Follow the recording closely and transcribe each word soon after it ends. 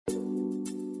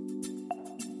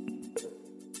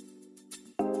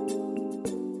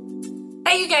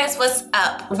Hey you guys, what's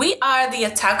up? We are the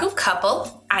Otaku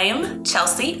couple. I am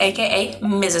Chelsea, aka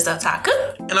Mrs.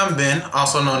 Otaku. And I'm Ben,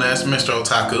 also known as Mr.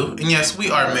 Otaku. And yes, we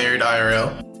are married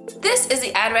IRL. This is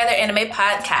the I'd Rather Anime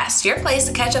podcast, your place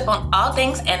to catch up on all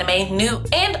things anime, new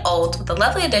and old, with a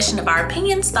lovely addition of our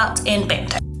opinions, thoughts, and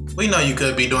banter. We know you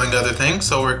could be doing other things,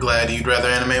 so we're glad you'd rather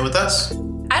anime with us.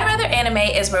 I'd Rather Anime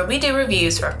is where we do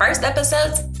reviews for first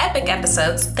episodes, epic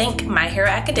episodes, think My Hero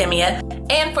Academia,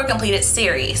 and for completed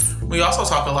series. We also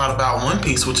talk a lot about One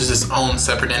Piece, which is its own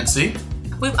separate entity.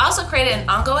 We've also created an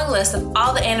ongoing list of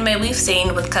all the anime we've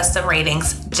seen with custom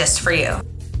ratings just for you.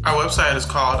 Our website is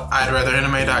called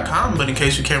I'dRatherAnime.com, but in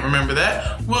case you can't remember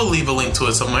that, we'll leave a link to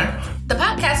it somewhere. The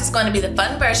podcast is going to be the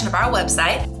fun version of our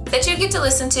website that you get to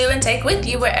listen to and take with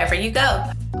you wherever you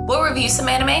go. We'll review some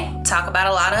anime, talk about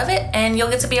a lot of it, and you'll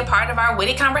get to be a part of our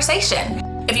witty conversation.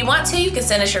 If you want to, you can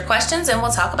send us your questions and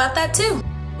we'll talk about that too.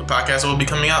 The podcast will be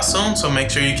coming out soon, so make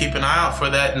sure you keep an eye out for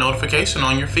that notification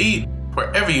on your feed,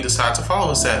 wherever you decide to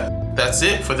follow us at. That's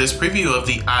it for this preview of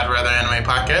the I'd Rather Anime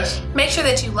podcast. Make sure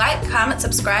that you like, comment,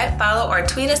 subscribe, follow, or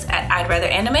tweet us at I'd Rather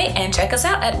Anime, and check us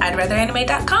out at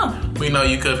I'dRatherAnime.com. We know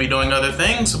you could be doing other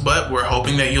things, but we're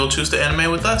hoping that you'll choose to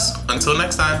anime with us. Until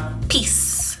next time.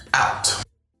 Peace. Out.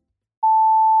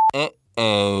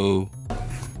 Uh-oh.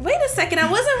 Wait a second, I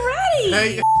wasn't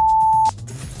ready.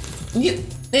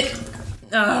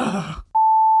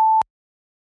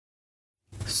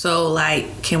 So,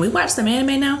 can we watch some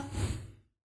anime now?